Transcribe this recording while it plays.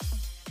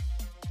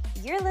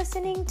You're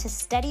listening to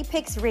Steady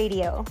Picks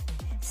Radio.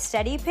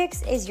 Steady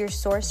Picks is your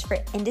source for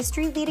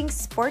industry-leading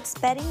sports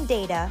betting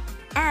data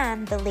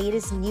and the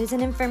latest news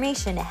and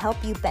information to help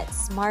you bet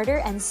smarter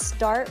and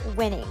start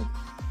winning.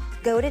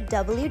 Go to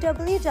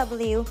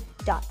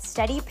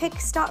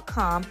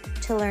www.steadypicks.com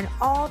to learn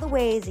all the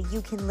ways that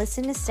you can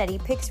listen to Steady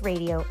Picks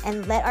Radio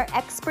and let our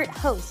expert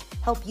host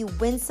help you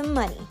win some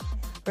money.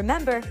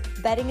 Remember,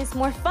 betting is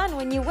more fun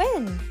when you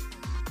win.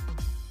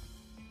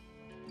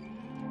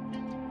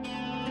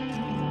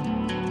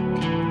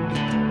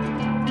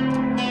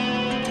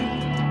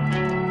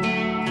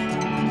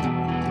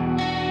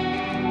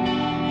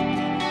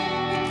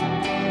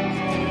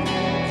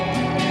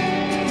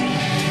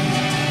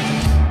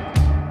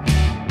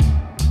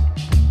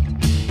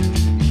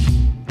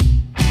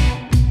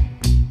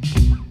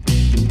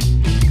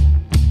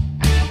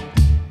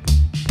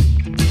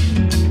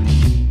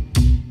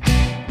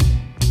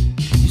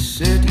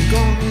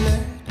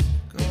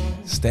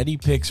 Steady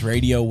Picks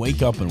Radio,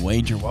 wake up and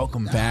wager.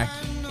 Welcome back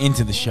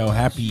into the show.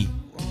 Happy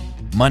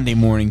Monday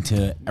morning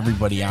to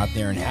everybody out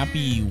there, and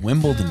happy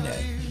Wimbledon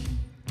Day.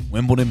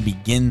 Wimbledon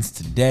begins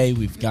today.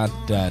 We've got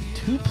 2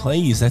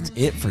 plays. That's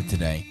it for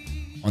today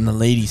on the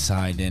ladies'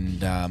 side,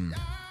 and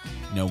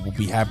we'll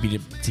be happy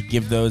to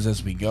give those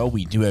as we go.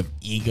 We do have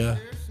EGA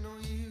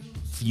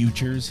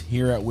futures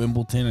here at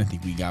Wimbledon. I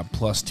think we got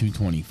plus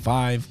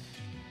 225.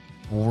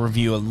 We'll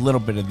review a little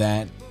bit of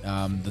that.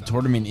 The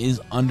tournament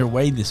is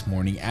underway this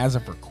morning as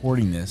of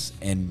recording this,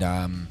 and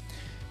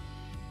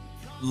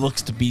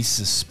looks to be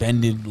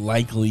suspended,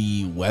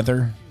 likely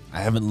weather. I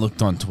haven't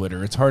looked on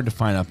Twitter. It's hard to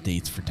find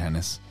updates for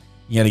tennis.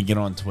 You got to get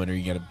on Twitter.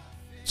 You got to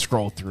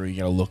scroll through. You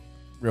got to look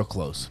real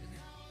close.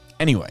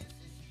 Anyway,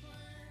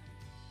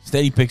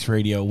 Steady Picks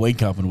Radio,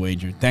 wake up and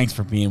wager. Thanks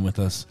for being with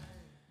us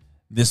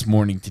this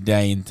morning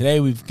today. And today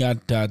we've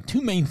got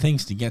 2 main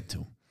things to get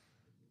to.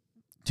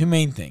 2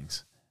 main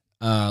things.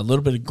 A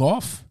little bit of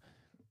golf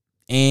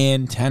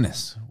and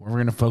tennis. We're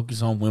going to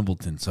focus on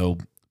Wimbledon. So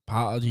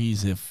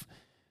apologies if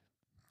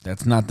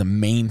that's not the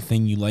main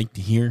thing you like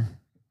to hear.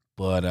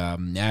 But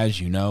as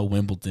you know,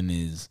 Wimbledon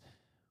is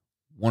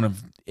one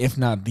of, if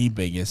not the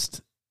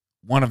biggest,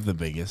 one of the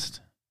biggest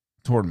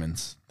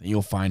tournaments that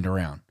you'll find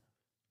around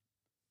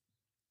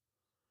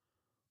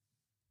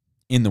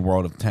in the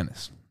world of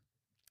tennis.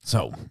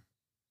 So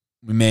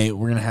we're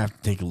going to have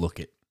to take a look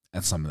at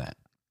some of that.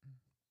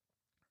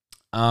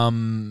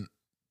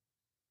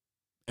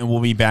 And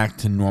we'll be back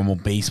to normal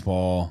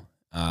baseball,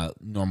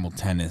 normal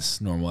tennis,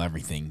 normal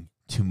everything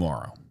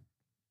tomorrow.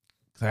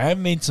 So I have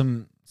made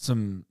some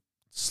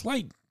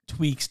slight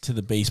tweaks to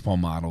the baseball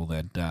model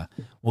that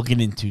we'll get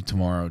into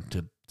tomorrow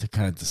to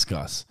kind of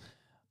discuss.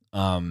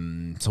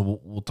 So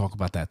we'll talk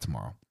about that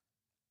tomorrow.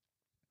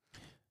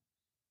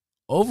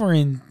 Over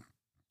in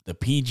the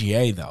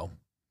PGA, though,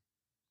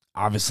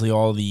 obviously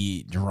all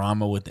the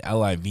drama with the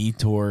LIV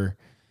Tour.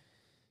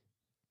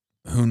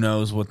 Who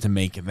knows what to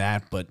make of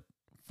that, but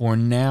for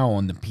now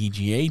on the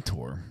PGA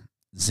Tour,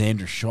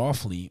 Xander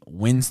Schauffele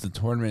wins the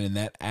tournament, and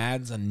that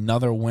adds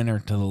another winner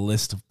to the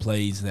list of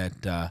plays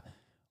that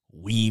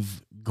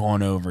we've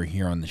gone over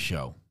here on the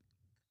show.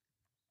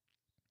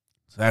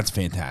 So that's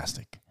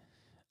fantastic.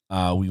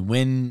 We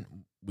win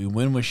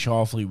with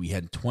Schauffele. We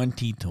had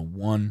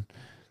 20-1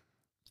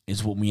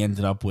 is what we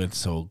ended up with,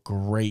 so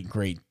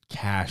great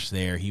cash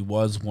there. He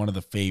was one of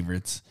the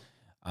favorites.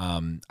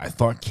 I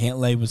thought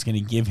Cantlay was going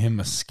to give him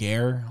a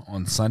scare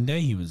on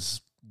Sunday.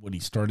 He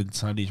started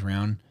Sunday's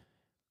round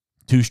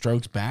 2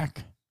 strokes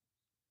back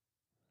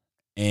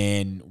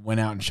and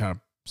went out and shot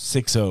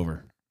 6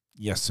 over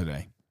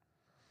yesterday.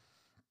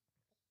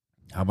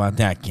 How about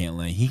that,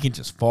 Cantlay? He can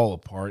just fall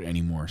apart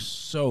anymore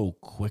so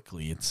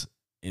quickly.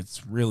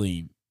 It's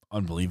really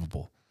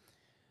unbelievable.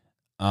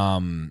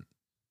 Some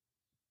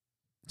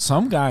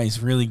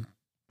guys really,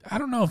 I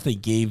don't know if they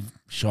gave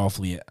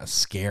Schauffele a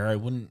scare. I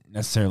wouldn't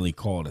necessarily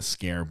call it a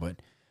scare, but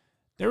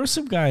there were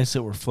some guys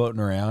that were floating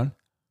around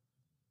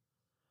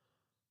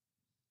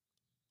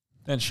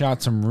that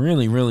shot some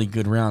really, really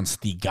good rounds.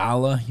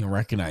 Theegala, you'll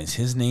recognize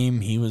his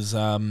name. He was,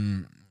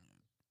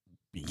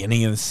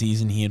 beginning of the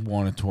season, he had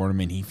won a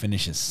tournament. He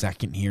finishes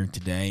second here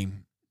today.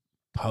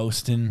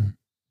 Poston,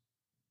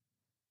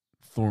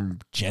 Thorm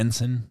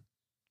Jensen.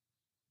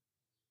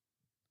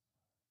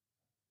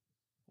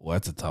 Well,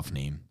 that's a tough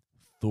name.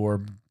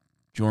 Thorb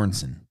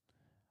Bjornsson.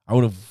 I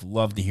would have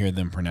loved to hear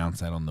them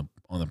pronounce that on the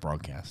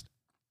broadcast.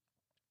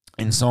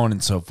 And so on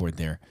and so forth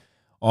there.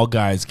 All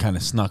guys kind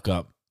of snuck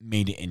up,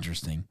 made it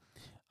interesting.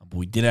 But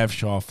we did have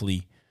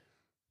Schauffele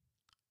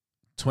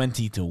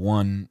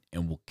 20-1,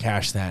 and we'll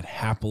cash that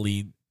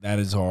happily. That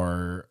is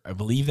I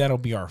believe that'll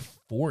be our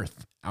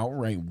 4th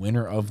outright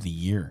winner of the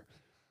year.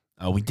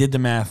 We did the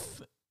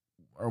math,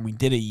 or we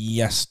did it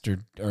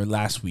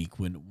last week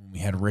when we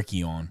had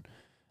Ricky on.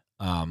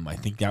 I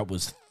think that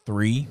was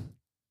 3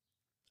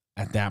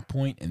 at that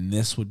point, and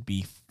this would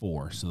be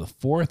 4. So the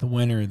 4th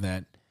winner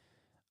that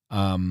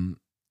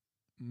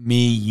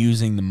me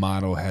using the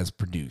model has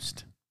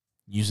produced.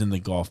 Using the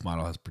golf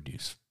model has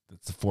produced.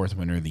 That's the 4th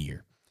winner of the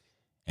year.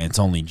 And it's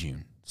only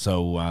June.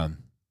 So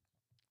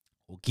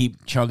We'll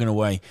keep chugging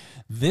away.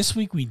 This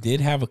week we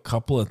did have a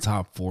couple of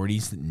top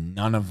 40s.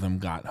 None of them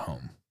got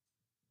home.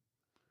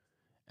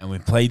 And we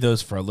played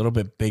those for a little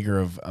bit bigger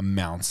of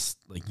amounts,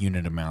 like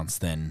unit amounts,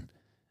 than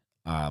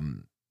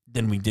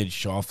we did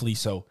Schauffele.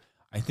 So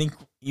I think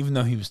even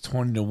though he was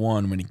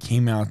 20-1, when he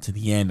came out to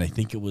the end, I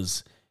think it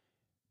was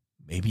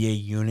maybe a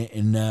unit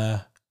in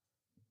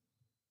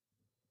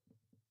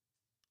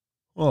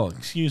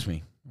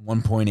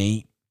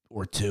 1.8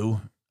 or 2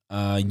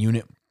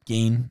 unit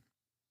gain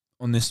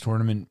on this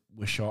tournament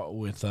with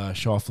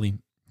Schauffele,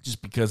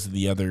 just because of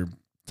the other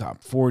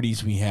top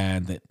 40s we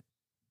had that,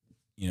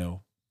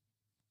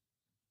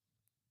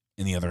 and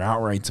the other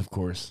outrights, of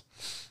course.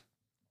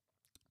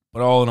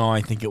 But all in all, I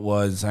think it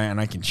was,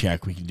 and I can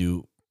check.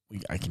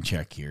 I can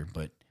check here,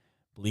 but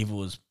I believe it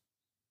was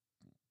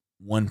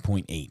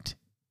 1.8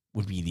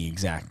 would be the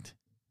exact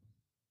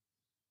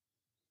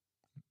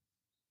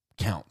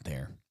count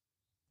there.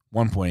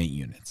 1.8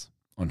 units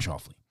on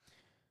Schauffele.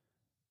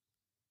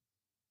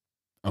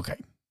 Okay.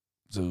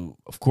 So,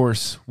 of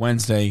course,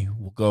 Wednesday,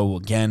 we'll go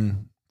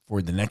again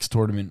for the next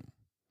tournament.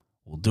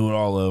 We'll do it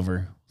all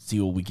over, see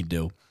what we can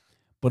do.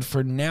 But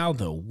for now,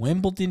 though,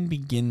 Wimbledon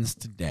begins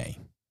today.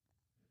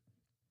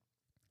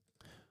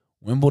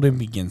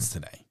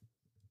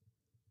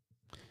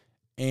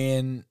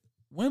 And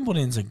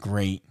Wimbledon's a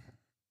great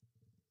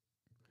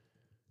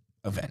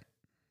event.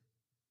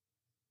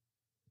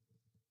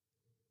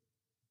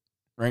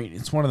 Right?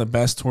 It's one of the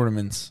best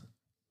tournaments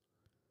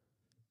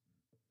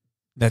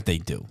that they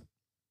do.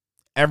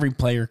 Every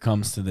player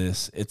comes to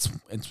this. It's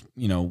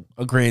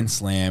a Grand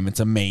Slam.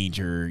 It's a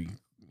major,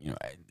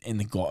 in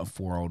the golf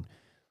world.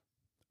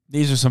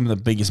 These are some of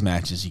the biggest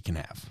matches you can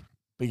have.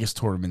 Biggest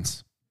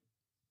tournaments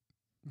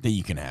that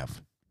you can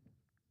have.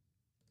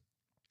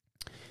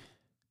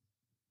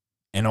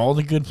 And all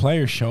the good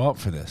players show up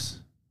for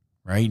this,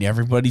 right?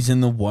 Everybody's in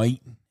the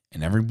white,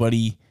 and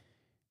everybody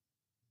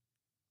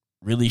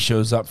really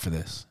shows up for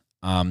this.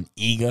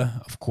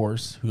 Iga, of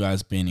course, who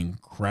has been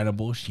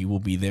incredible. She will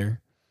be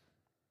there.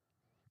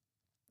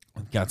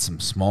 We've got some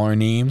smaller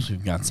names.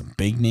 We've got some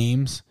big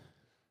names.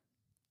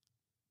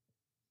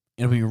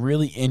 It'll be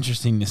really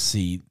interesting to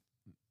see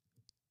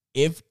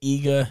if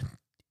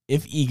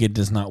Iga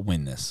does not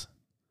win this.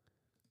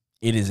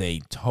 It is a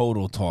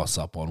total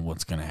toss-up on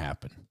what's going to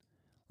happen.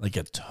 Like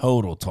a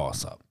total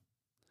toss-up.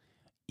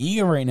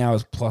 Iga right now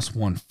is plus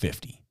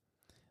 150.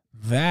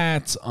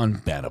 That's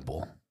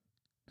unbettable.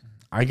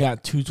 I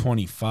got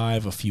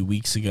 225 a few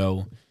weeks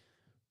ago.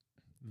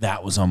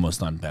 That was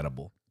almost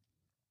unbettable.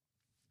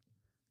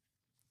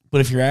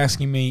 But if you're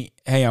asking me,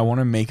 hey, I want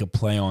to make a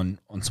play on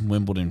some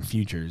Wimbledon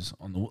futures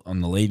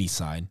on the ladies'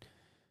 side,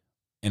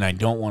 and I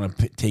don't want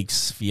to take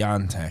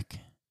Swiatek,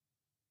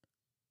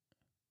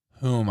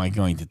 who am I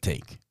going to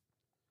take?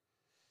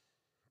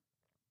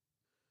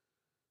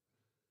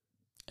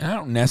 And I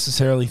don't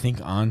necessarily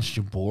think Ons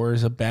Jabeur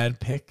is a bad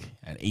pick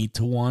at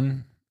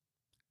 8-1.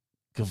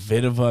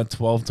 Kvitova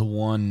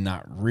 12-1,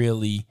 not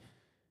really.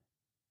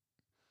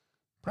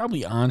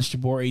 Probably Ons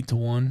Jabeur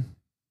 8-1.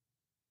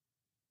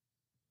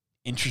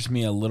 Interests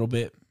me a little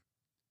bit.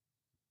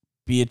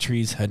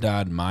 Beatriz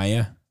Haddad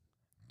Maya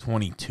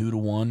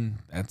 22-1.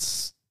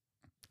 That's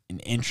an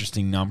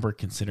interesting number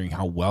considering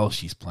how well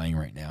she's playing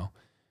right now.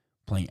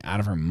 Playing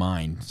out of her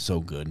mind, so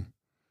good.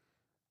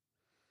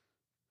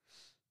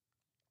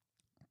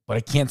 But I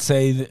can't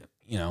say that,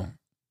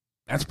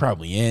 that's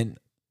probably it.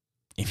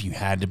 If you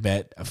had to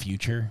bet a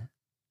future,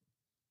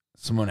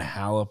 Simona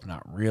Halep,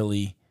 not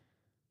really.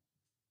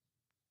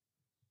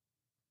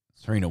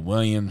 Serena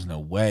Williams, no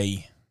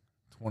way.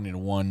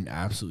 20-1,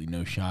 absolutely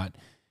no shot.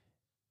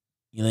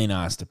 Elena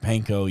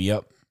Ostapenko,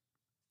 yep.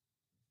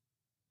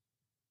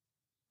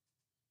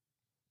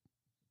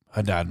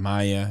 Haddad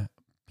Maya.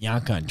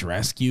 Bianca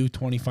Andreescu,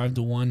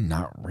 25-1,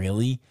 not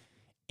really.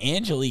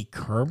 Angelique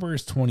Kerber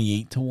is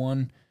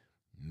 28-1,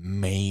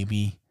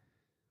 maybe.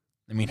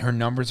 I mean, her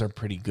numbers are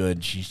pretty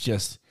good. She's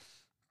just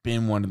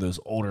been one of those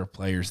older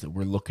players that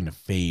we're looking to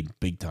fade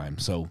big time.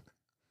 So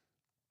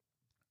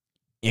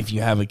if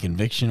you have a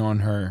conviction on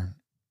her,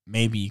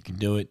 maybe you can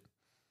do it.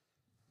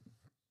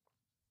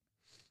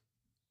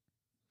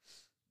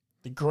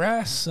 The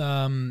grass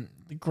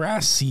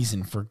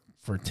season for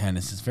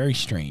tennis is very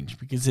strange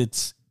because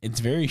it's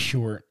very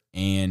short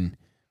and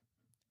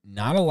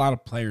not a lot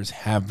of players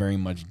have very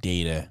much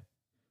data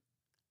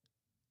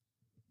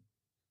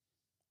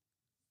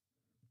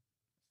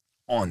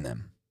on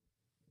them.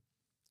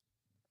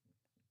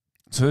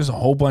 So there's a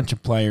whole bunch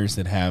of players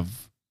that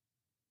have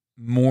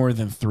more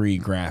than 3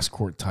 grass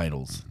court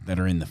titles that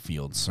are in the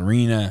field.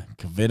 Serena,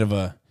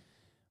 Kvitova,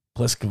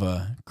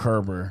 Pliskova,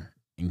 Kerber,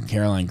 and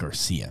Caroline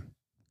Garcia.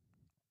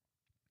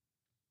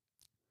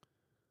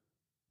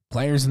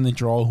 Players in the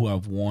draw who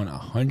have won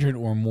 100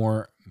 or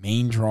more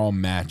main draw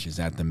matches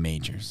at the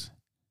majors.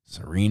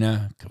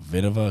 Serena,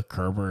 Kvitova,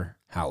 Kerber,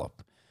 Halep.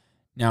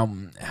 Now,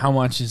 how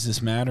much does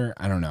this matter?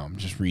 I don't know. I'm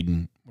just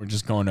reading. We're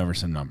just going over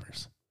some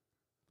numbers.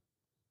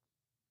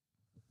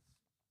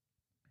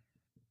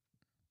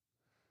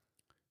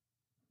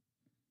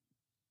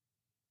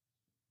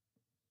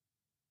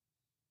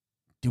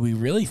 do we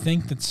really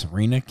think that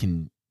Serena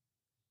can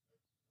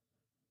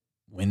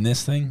win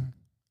this thing?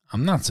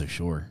 I'm not so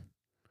sure.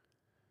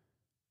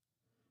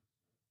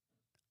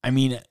 I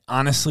mean,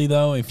 honestly,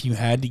 though, if you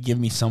had to give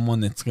me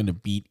someone that's going to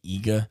beat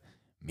Iga,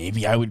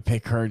 maybe I would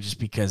pick her just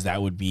because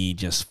that would be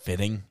just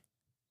fitting,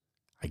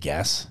 I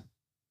guess.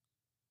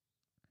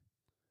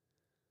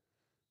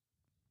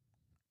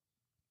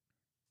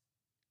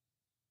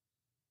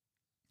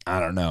 I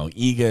don't know.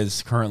 Iga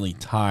is currently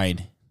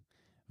tied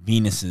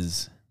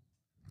Venus's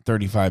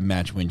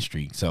 35-match win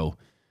streak, so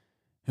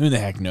who the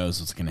heck knows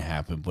what's going to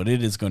happen, but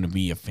it is going to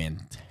be a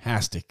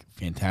fantastic,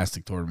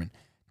 fantastic tournament.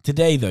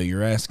 Today, though,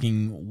 you're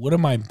asking, what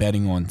am I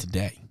betting on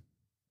today?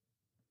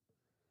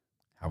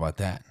 How about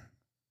that?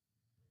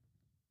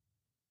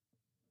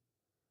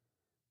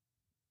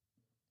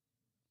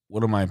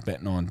 What am I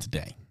betting on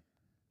today?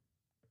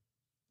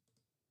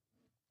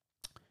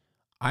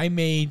 I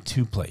made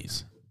 2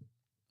 plays.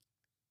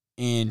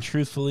 And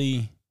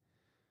truthfully,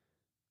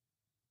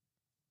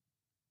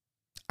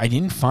 I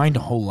didn't find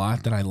a whole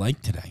lot that I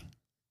liked today.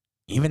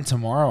 Even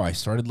tomorrow, I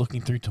started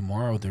looking through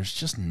tomorrow. There's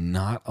just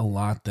not a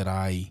lot that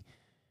I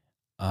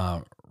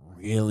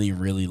really,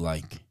 really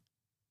like.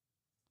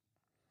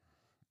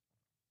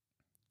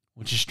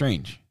 Which is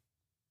strange.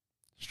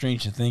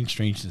 Strange to think,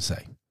 strange to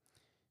say.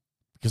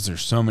 Because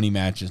there's so many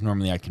matches.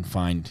 Normally I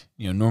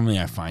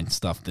find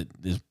stuff that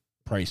is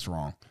priced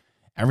wrong.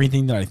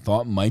 Everything that I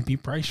thought might be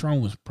priced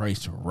wrong was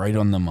priced right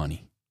on the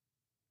money.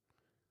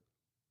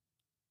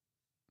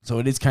 So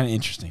it is kind of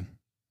interesting.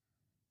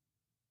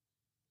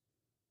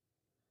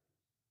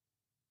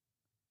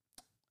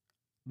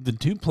 The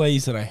 2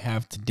 plays that I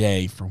have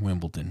today for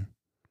Wimbledon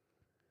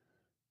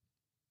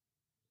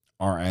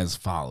are as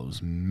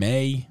follows.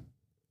 May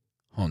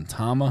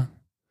Hontama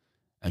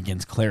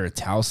against Clara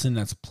Towson.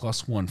 That's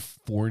plus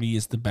 140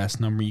 is the best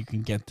number you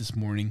can get this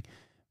morning.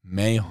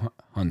 May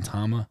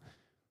Hontama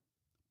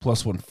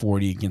plus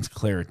 140 against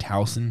Clara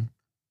Towson.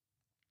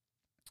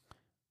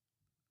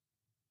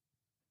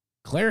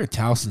 Clara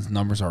Towson's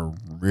numbers are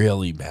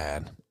really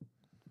bad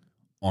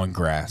on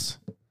grass.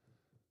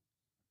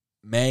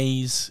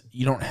 May's,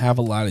 you don't have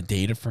a lot of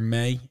data from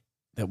May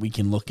that we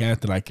can look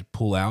at that I could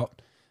pull out.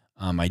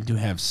 I do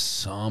have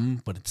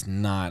some, but it's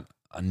not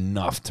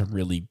enough to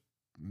really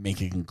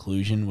make a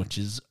conclusion, which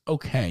is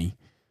okay.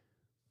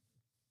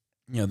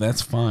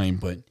 That's fine,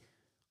 but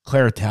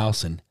Clara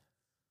Towson,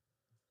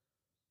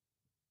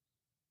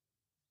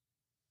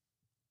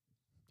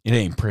 it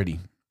ain't pretty.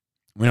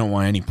 We don't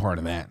want any part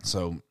of that.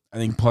 So I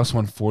think plus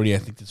 140, I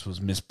think this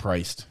was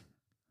mispriced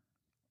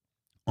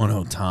on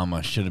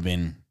Hontama. Should have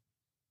been,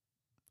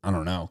 I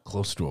don't know,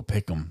 close to a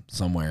pick'em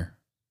somewhere.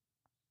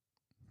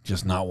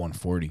 Just not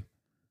 140.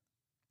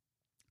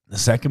 The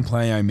second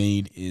play I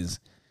made is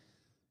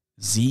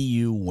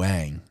Ziyu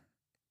Wang.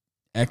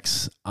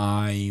 Xiyu.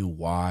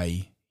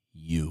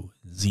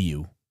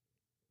 Ziyu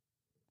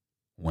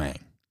Wang.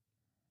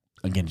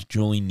 Against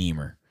Julie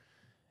Niemer.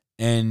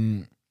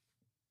 And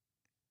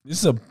this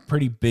is a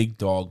pretty big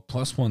dog.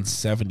 Plus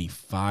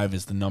 175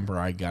 is the number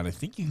I got. I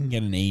think you can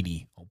get an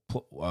 80.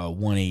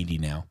 180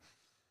 now.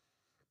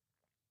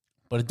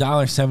 But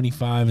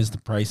 $1.75 is the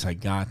price I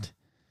got.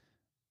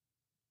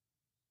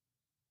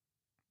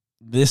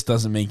 This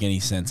doesn't make any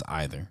sense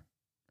either.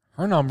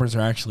 Her numbers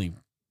are actually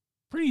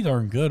pretty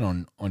darn good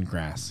on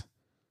grass.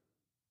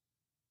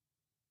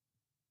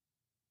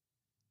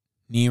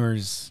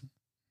 Niemer's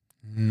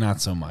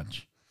not so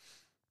much.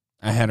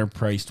 I had her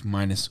priced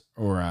I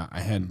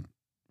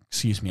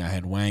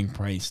had Wang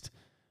priced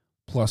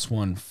plus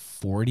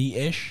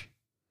 140-ish,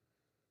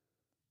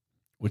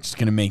 which is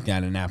going to make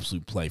that an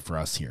absolute play for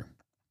us here.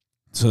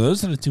 So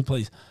those are the 2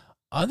 plays.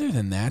 Other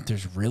than that,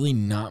 there's really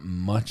not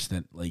much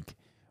that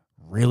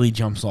really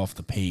jumps off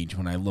the page.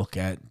 When I look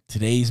at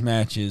today's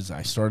matches,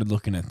 I started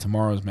looking at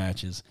tomorrow's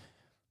matches.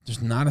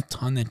 There's not a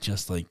ton that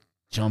just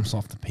jumps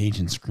off the page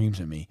and screams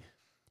at me.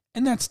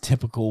 And that's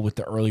typical with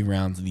the early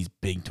rounds of these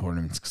big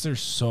tournaments because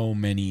there's so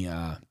many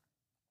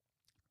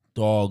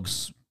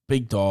dogs,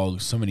 big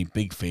dogs, so many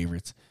big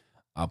favorites.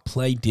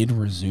 Play did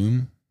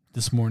resume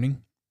this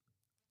morning.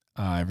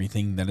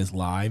 Everything that is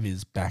live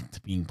is back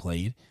to being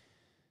played,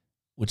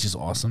 which is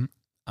awesome.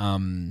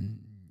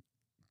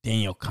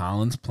 Danielle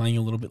Collins playing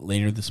a little bit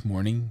later this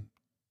morning.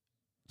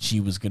 She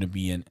was going to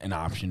be an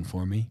option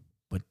for me,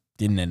 but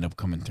didn't end up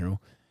coming through.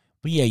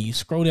 But yeah, you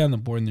scroll down the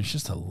board and there's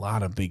just a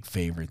lot of big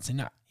favorites.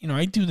 And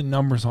I do the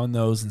numbers on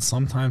those, and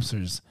sometimes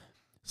there's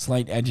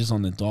slight edges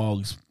on the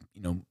dogs,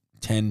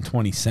 10,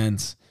 20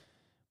 cents.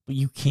 But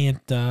you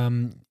can't,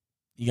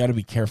 you got to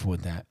be careful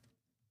with that.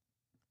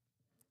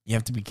 You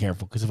have to be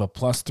careful because if a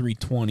plus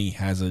 320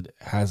 has a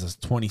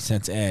 20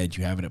 cents edge,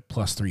 you have it at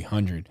plus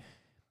 300.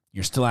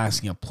 You're still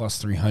asking a plus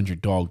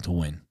 300 dog to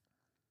win.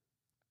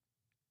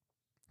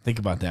 Think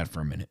about that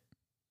for a minute.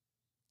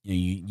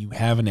 You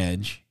have an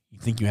edge. You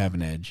think you have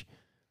an edge.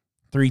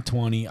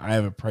 320, I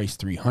have a price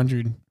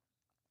 300.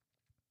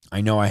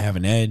 I know I have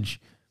an edge.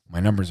 My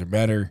numbers are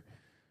better.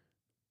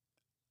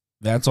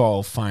 That's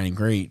all fine and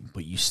great,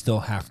 but you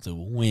still have to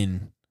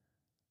win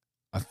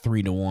a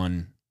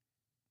 3-1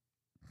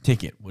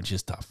 ticket, which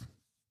is tough.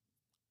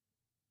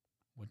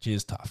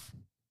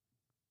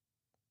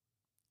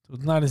 So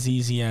it's not as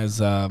easy as,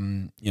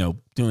 doing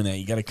that.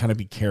 You got to kind of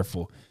be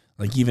careful.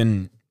 Like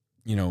even,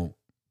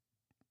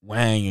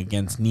 Wang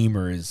against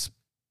Niemer is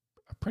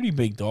a pretty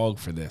big dog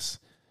for this.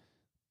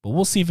 But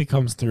we'll see if it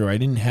comes through. I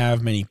didn't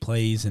have many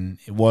plays, and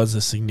it was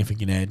a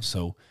significant edge,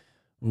 so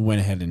we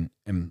went ahead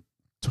and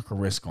took a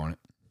risk on it.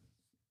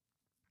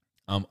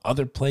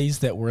 Other plays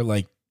that were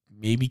like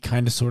maybe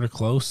kind of sort of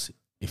close,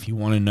 if you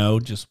want to know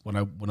just what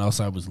else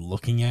I was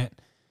looking at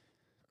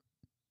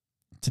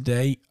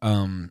today.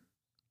 And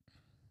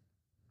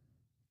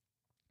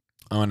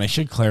I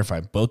should clarify,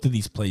 both of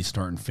these plays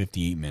start in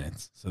 58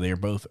 minutes. So they are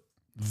both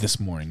this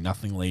morning,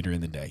 nothing later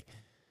in the day.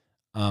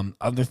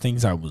 Other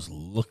things I was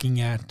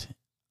looking at,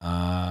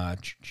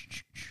 let's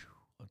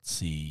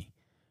see.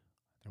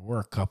 There were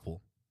a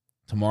couple.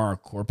 Tamara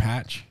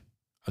Korpatch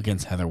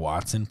against Heather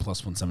Watson, plus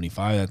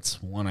 175.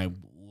 That's one I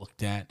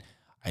looked at.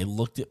 I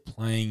looked at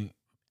playing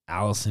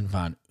Allison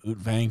Van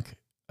Uytvanck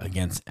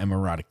against Emma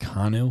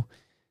Raducanu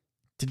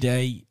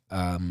today.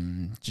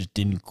 Just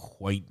didn't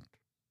quite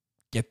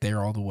get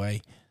there all the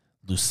way.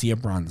 Lucia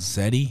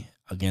Bronzetti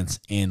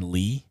against Ann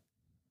Lee.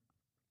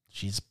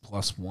 She's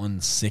plus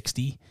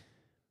 160.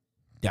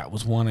 That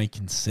was one I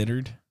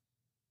considered.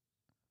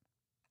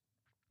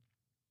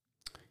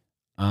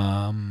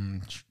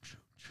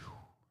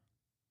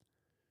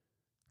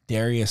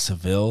 Daria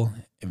Seville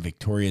and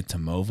Victoria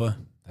Tomova.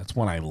 That's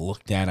one I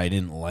looked at. I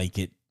didn't like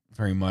it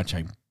very much.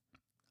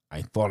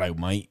 I thought I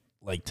might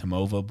like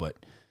Tomova, but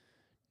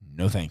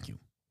no thank you.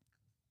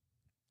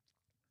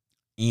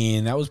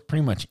 And that was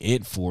pretty much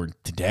it for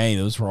today.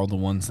 Those were all the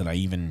ones that I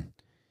even,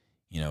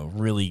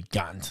 really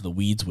got into the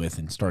weeds with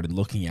and started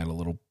looking at a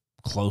little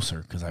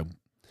closer because I,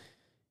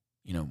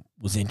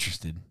 was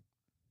interested.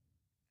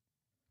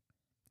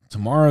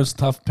 Tomorrow's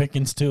tough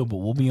pickings too, but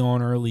we'll be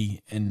on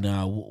early and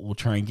we'll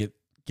try and get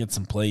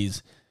some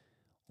plays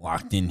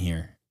locked in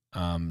here.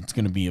 It's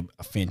going to be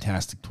a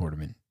fantastic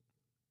tournament.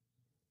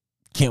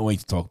 Can't wait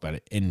to talk about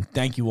it. And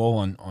thank you all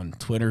on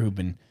Twitter who've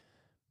been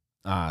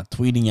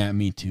tweeting at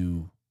me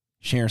to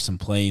share some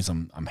plays.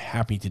 I'm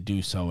happy to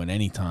do so at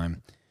any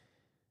time.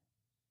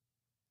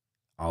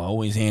 I'll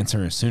always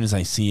answer as soon as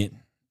I see it.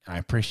 I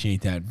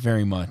appreciate that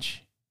very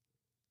much.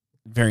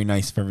 Very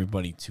nice of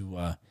everybody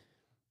to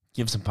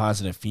give some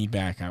positive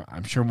feedback.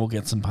 I'm sure we'll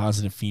get some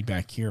positive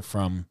feedback here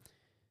from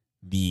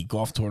the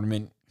golf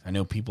tournament. I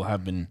know people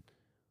have been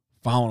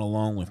following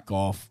along with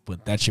golf,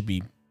 but that should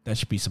be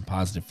some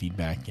positive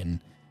feedback, and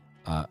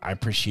I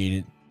appreciate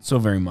it so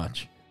very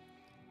much.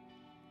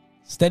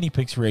 Steady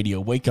Picks Radio,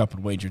 wake up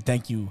and wager.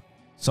 Thank you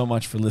so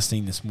much for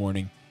listening this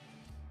morning.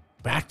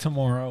 Back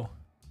tomorrow.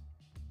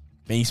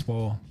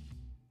 Baseball.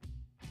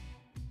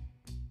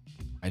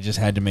 I just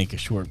had to make a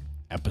short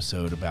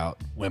episode about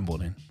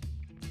Wimbledon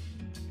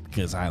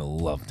because I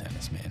love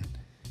tennis, man.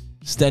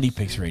 Steady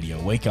Picks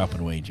Radio, wake up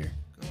and wager.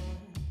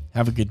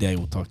 Have a good day.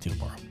 We'll talk to you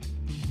tomorrow.